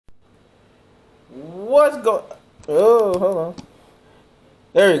Oh, hold on.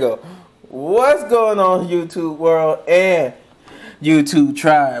 There you go. What's going on, YouTube world and YouTube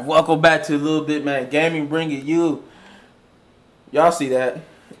tribe? Welcome back to LilBigMan Gaming, bringing you, y'all see that,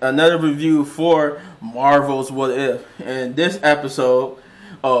 another review for Marvel's What If. And this episode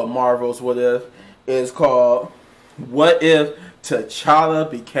of Marvel's What If is called What If T'Challa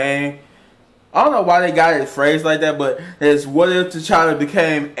Became, I don't know why they got it phrased like that, but it's What If T'Challa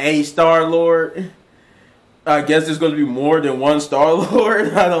Became a Star-Lord. I guess there's going to be more than one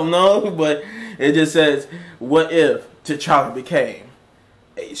Star-Lord. I don't know, but it just says, what if T'Challa became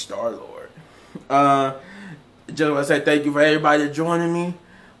a Star-Lord? Just want to say thank you for everybody joining me.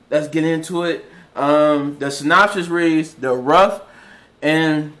 Let's get into it. The synopsis reads, the rough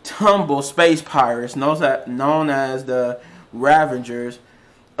and tumble space pirates, known as the Ravengers,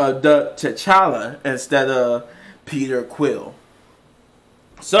 the T'Challa instead of Peter Quill.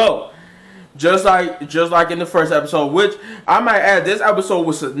 So, just like in the first episode, which I might add, this episode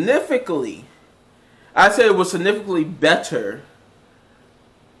was significantly, I'd say it was significantly better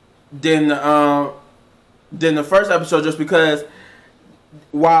than the first episode, just because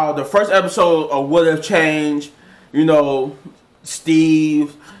while the first episode would have changed, you know,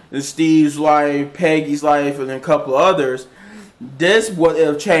 Steve's life, Peggy's life, and then a couple of others, this would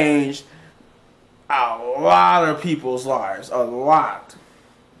have changed a lot of people's lives, a lot.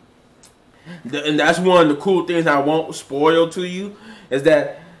 And that's one of the cool things I won't spoil to you, is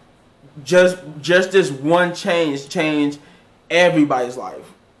that just this one change changed everybody's life.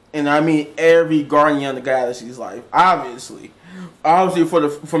 And I mean every Guardian of the Galaxy's life. Obviously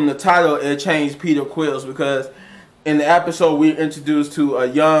from the title, it changed Peter Quill's, because in the episode we're introduced to a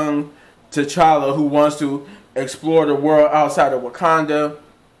young T'Challa who wants to explore the world outside of Wakanda.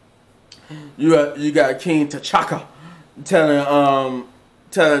 You got King T'Chaka telling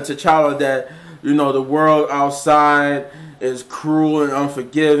T'Challa that, you know, the world outside is cruel and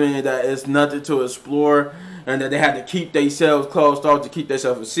unforgiving, that it's nothing to explore, and that they had to keep themselves closed off, to keep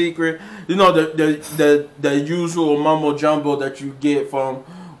themselves a secret. You know, the usual mumbo jumbo that you get from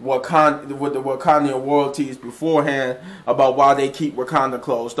Wakanda, with the Wakandian royalties beforehand, about why they keep Wakanda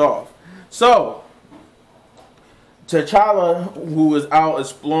closed off. So T'Challa, who was out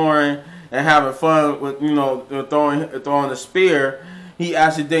exploring and having fun with, you know, throwing the spear, he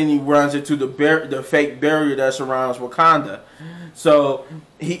accidentally runs into the fake barrier that surrounds Wakanda. So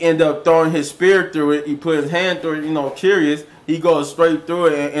he ended up throwing his spear through it. He put his hand through it, you know, curious. He goes straight through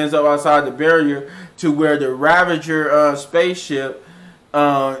it and ends up outside the barrier, to where the Ravager spaceship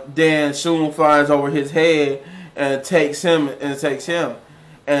then soon flies over his head and takes him.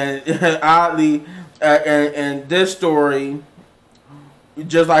 And oddly, and this story,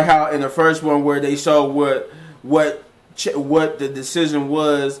 just like how in the first one where they show what the decision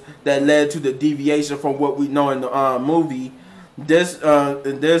was that led to the deviation from what we know in the movie, this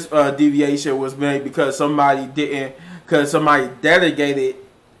deviation was made because somebody delegated.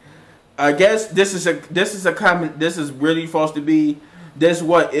 I guess this is really supposed to be this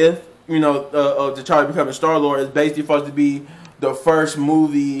what if, you know, T'Challa becoming Star-Lord is basically supposed to be the first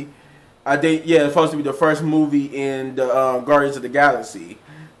movie. I think, yeah, it's supposed to be the first movie in the Guardians of the Galaxy.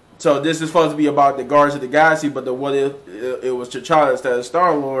 So this is supposed to be about the Guardians of the Galaxy, but the what if it was T'Challa instead of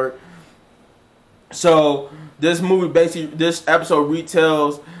Star-Lord. So this episode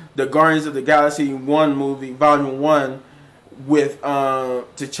retells the Guardians of the Galaxy 1 movie, Volume 1, with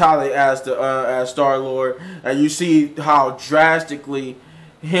T'Challa as Star-Lord, and you see how drastically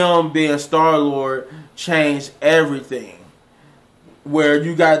him being Star-Lord changed everything. Where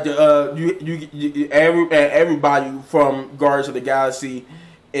you got everybody from Guardians of the Galaxy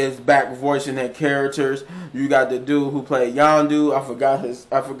is back voicing their characters. You got the dude who played Yondu. I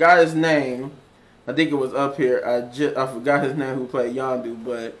forgot his name. I think it was up here. I forgot his name who played Yondu,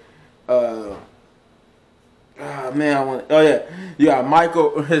 but you got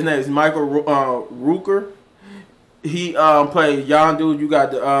Michael. His name is Michael Rooker. He played Yondu. You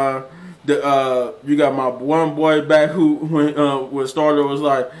got you got my one boy back who when Star-Lord was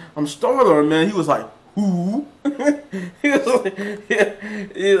like, I'm Star-Lord, man. He was like, who? He was like,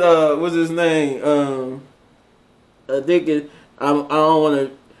 what's his name? I think I don't want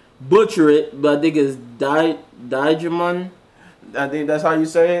to butcher it, but I think it's Digimon. I think that's how you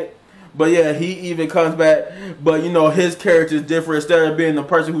say it. But yeah, he even comes back, but you know his character is different. Instead of being the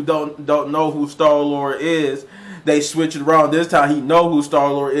person who don't know who Star-Lord is, they switch it around. This time he know who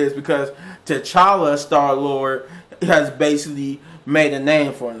Star-Lord is, because T'Challa Star-Lord has basically made a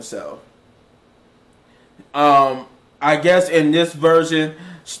name for himself. I guess in this version,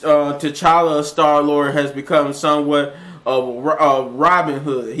 T'Challa Star-Lord has become somewhat of Robin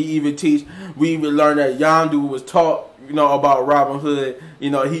Hood. We even learned that Yondu was taught, about Robin Hood.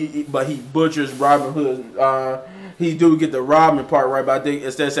 But he butchers Robin Hood. He do get the Robin part right, but I think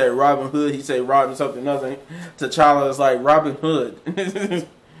instead of saying Robin Hood, he say Robin something else. T'Challa is like Robin Hood.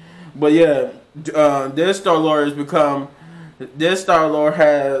 But yeah, this Star-Lord has become, this Star-Lord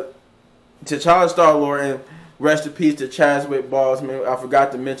has, T'Challa Star-Lord, and rest in peace to Chadwick Boseman. I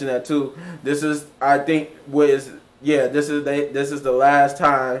forgot to mention that too. This is, I think, this is the last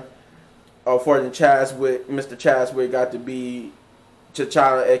time for the Mr. Chadwick got to be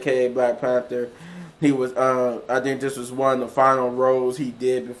T'Challa, aka Black Panther. He was, I think this was one of the final roles he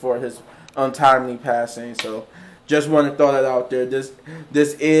did before his untimely passing. So, just want to throw that out there. This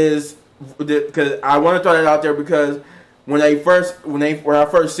is, because I want to throw that out there because when I first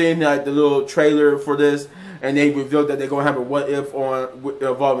seen like the little trailer for this, and they revealed that they're gonna have a what if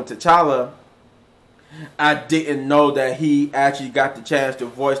involving T'Challa, I didn't know that he actually got the chance to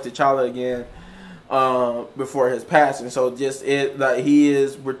voice T'Challa again before his passing. So Chadwick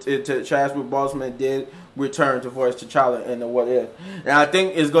Boseman did return to voice T'Challa in the what if, and I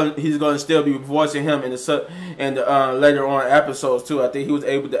think he's gonna still be voicing him in the later on episodes too. I think he was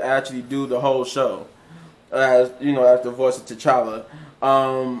able to actually do the whole show as the voice of T'Challa.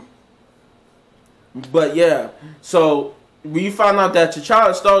 But yeah, so we found out that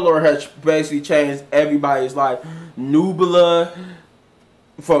T'Challa Star-Lord has basically changed everybody's life. From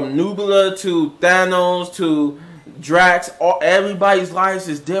Nubula to Thanos to Drax, everybody's lives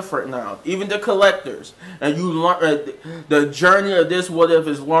is different now. Even the collectors. And you learn the journey of this what if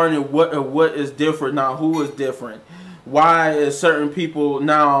is learning what is different now, who is different. Why is certain people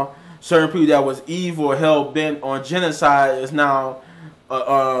that was evil, hell bent on genocide is now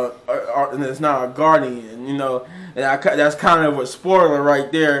a guardian, and that's kind of a spoiler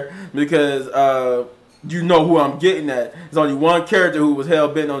right there because you know who I'm getting at. There's only one character who was hell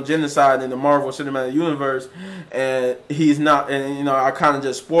bent on genocide in the Marvel Cinematic Universe, and he's not. And I kind of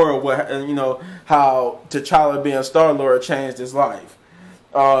just spoiled how T'Challa being Star-Lord changed his life.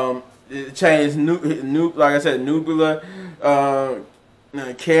 It changed like I said, Nubula,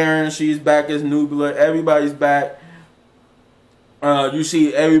 Karen, she's back as Nubula. Everybody's back. You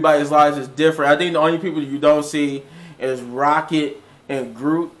see everybody's lives is different. I think the only people you don't see is Rocket and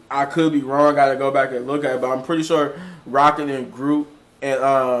Groot. I could be wrong. Got to go back and look at it, but I'm pretty sure Rocket and Groot and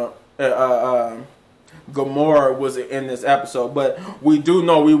Gamora was in this episode. But we do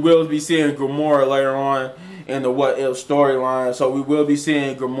know we will be seeing Gamora later on in the What If storyline. So we will be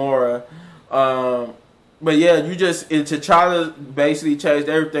seeing Gamora. But yeah, T'Challa basically changed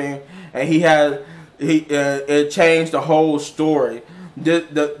everything, and it changed the whole story.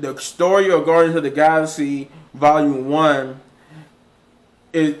 The story of Guardians of the Galaxy Volume 1,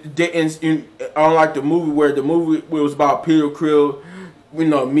 it didn't, unlike the movie where it was about Peter Quill,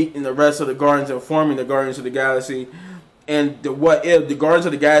 meeting the rest of the Guardians and forming the Guardians of the Galaxy. And the what if, the Guardians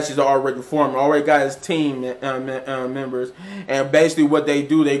of the Galaxy are already formed, already got his team members, and basically what they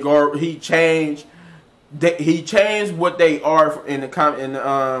do, he changed what they are in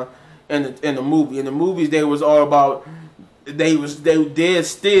the movie. In the movies, they was all about they did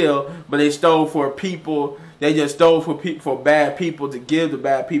steal, but they stole for people. They just stole for bad people to give to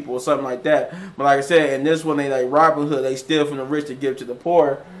bad people or something like that. But like I said, in this one, they like Robin Hood. They steal from the rich to give to the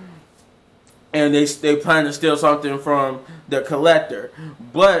poor, and they plan to steal something from the collector.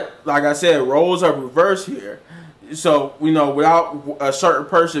 But like I said, roles are reversed here. So without a certain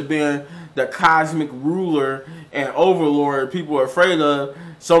person being the cosmic ruler and overlord people are afraid of,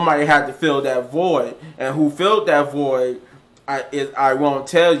 somebody had to fill that void. And who filled that void, I won't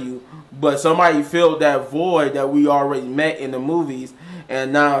tell you, but somebody filled that void that we already met in the movies,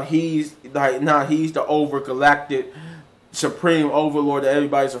 and now he's the overgalactic supreme overlord that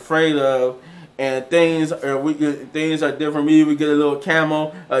everybody's afraid of. And things are different. We even get a little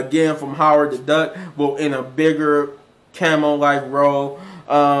camo again from Howard the Duck, but in a bigger camo-like role.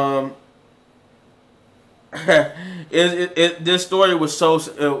 This story was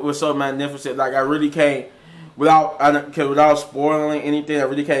so magnificent. Like I really can't, without spoiling anything, I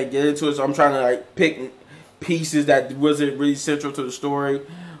really can't get into it. So I'm trying to like pick pieces that wasn't really central to the story.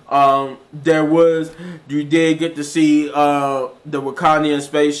 You did get to see the Wakandian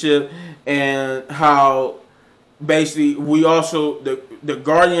spaceship, and how basically the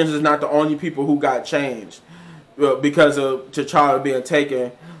Guardians is not the only people who got changed because of T'Challa being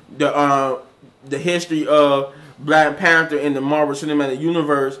taken. The history of Black Panther in the Marvel Cinematic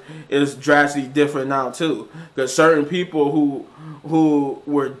Universe is drastically different now too, because certain people who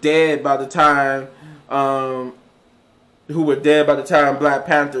were dead by the time Black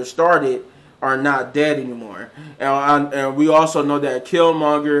Panther started are not dead anymore. And we also know that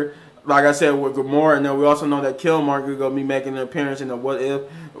Killmonger, like I said with Gamora, and then we also know that Killmonger gonna be making an appearance in the What If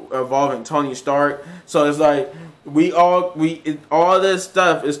involving Tony Stark. So it's like all this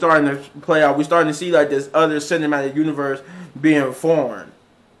stuff is starting to play out. We're starting to see like this other cinematic universe being formed.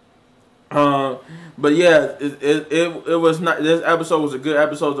 But yeah, it was not. This episode was a good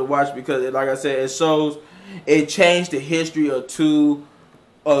episode to watch because, like I said, it changed the history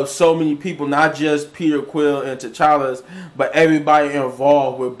of so many people, not just Peter Quill and T'Challa's, but everybody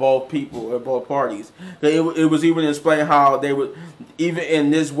involved with both people at both parties. It was even explained how they would, even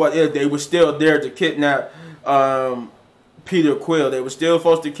in this What If, they were still there to kidnap Peter Quill. They were still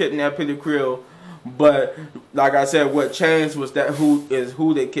supposed to kidnap Peter Quill. But like I said, what changed was that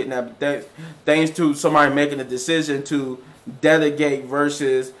who they kidnapped. Thanks to somebody making a decision to delegate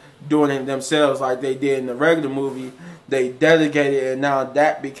versus doing it themselves like they did in the regular movie. They delegated, and now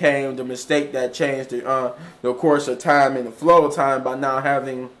that became the mistake that changed the course of time and the flow of time by now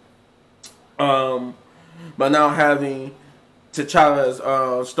having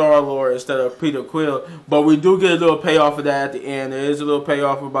T'Challa's Star-Lord instead of Peter Quill. But we do get a little payoff of that at the end. There is a little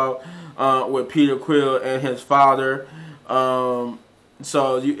payoff about with Peter Quill and his father. So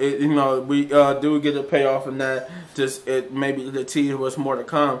we do get a payoff in that. Just maybe the tease was more to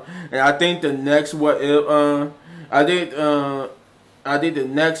come. And I think the next What If I think the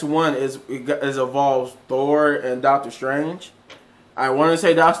next one is involves Thor and Doctor Strange. I want to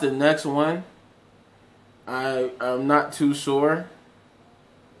say that's the next one. I'm not too sure.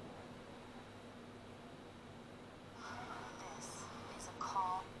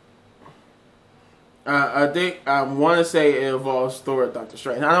 I think I want to say it involves Thor and Doctor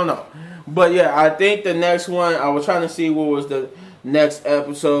Strange. I don't know, but yeah, I think the next one. I was trying to see what was the next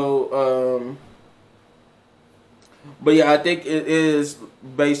episode. But yeah, I think it is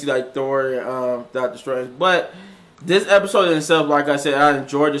basically like Thor and Doctor Strange. But this episode in itself, like I said, I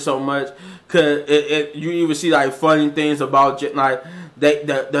enjoyed it so much because you even see like funny things about like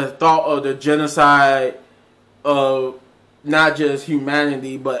the thought of the genocide of not just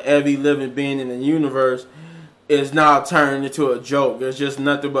humanity but every living being in the universe is now turned into a joke. It's just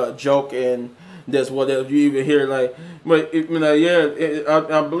nothing but a joke, and that's what you even hear like. But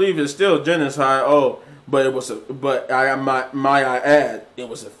I believe it's still genocide. Oh. But it was, might I add, it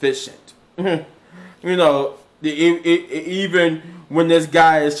was efficient. Even when this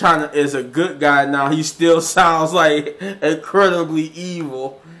guy is a good guy now, he still sounds like incredibly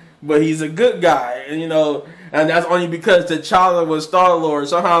evil, but he's a good guy, and that's only because T'Challa was Star-Lord.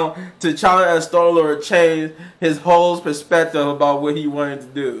 Somehow T'Challa as Star-Lord changed his whole perspective about what he wanted to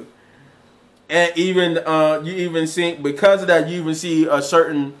do, and even you even see because of that, you even see a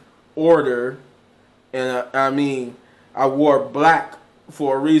certain order. And I wore black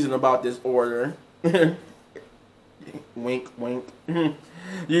for a reason about this order. Wink, wink.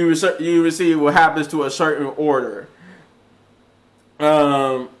 You see what happens to a certain order.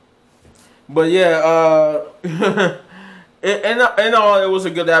 But yeah, in all, it was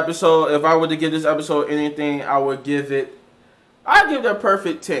a good episode. If I were to give this episode anything, I'd give it a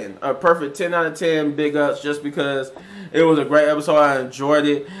perfect 10. A perfect 10 out of 10 big ups, just because it was a great episode. I enjoyed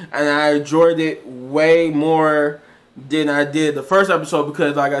it. And I enjoyed it way more than I did the first episode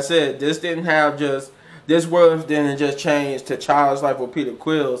because, like I said, this world didn't just change T'Challa's life with Peter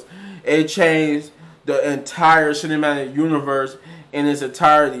Quill's. It changed the entire cinematic universe in its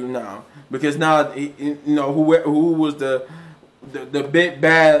entirety now. Because now, who was the big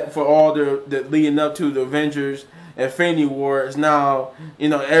bad for all the leading up to the Avengers Infinity War is now,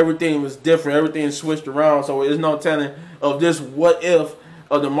 everything was different. Everything switched around. So there's no telling of this What If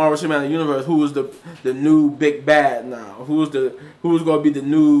of the Marvel Cinematic Universe who was the new big bad now. Who's going to be the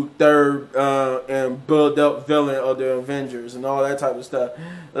new third and build up villain of the Avengers and all that type of stuff.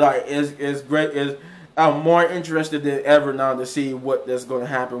 Like it's great. I'm more interested than ever now to see what that's going to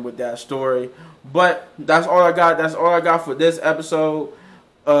happen with that story. But that's all I got. That's all I got for this episode.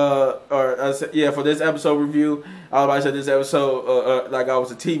 For this episode review. I was about to say this episode like I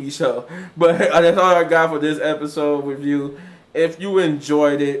was a TV show, but that's all I got for this episode review. If you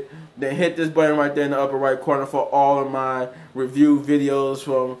enjoyed it, then hit this button right there in the upper right corner for all of my review videos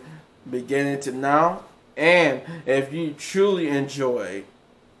from beginning to now. And if you truly enjoyed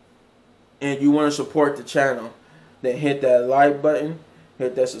and you want to support the channel, then hit that like button,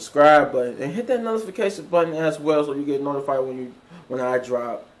 hit that subscribe button, and hit that notification button as well so you get notified when I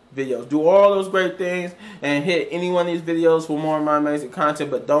drop videos. Do all those great things and hit any one of these videos for more of my amazing content,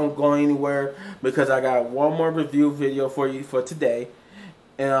 but don't go anywhere because I got one more review video for you for today.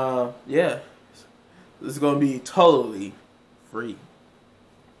 And yeah, it's going to be totally free.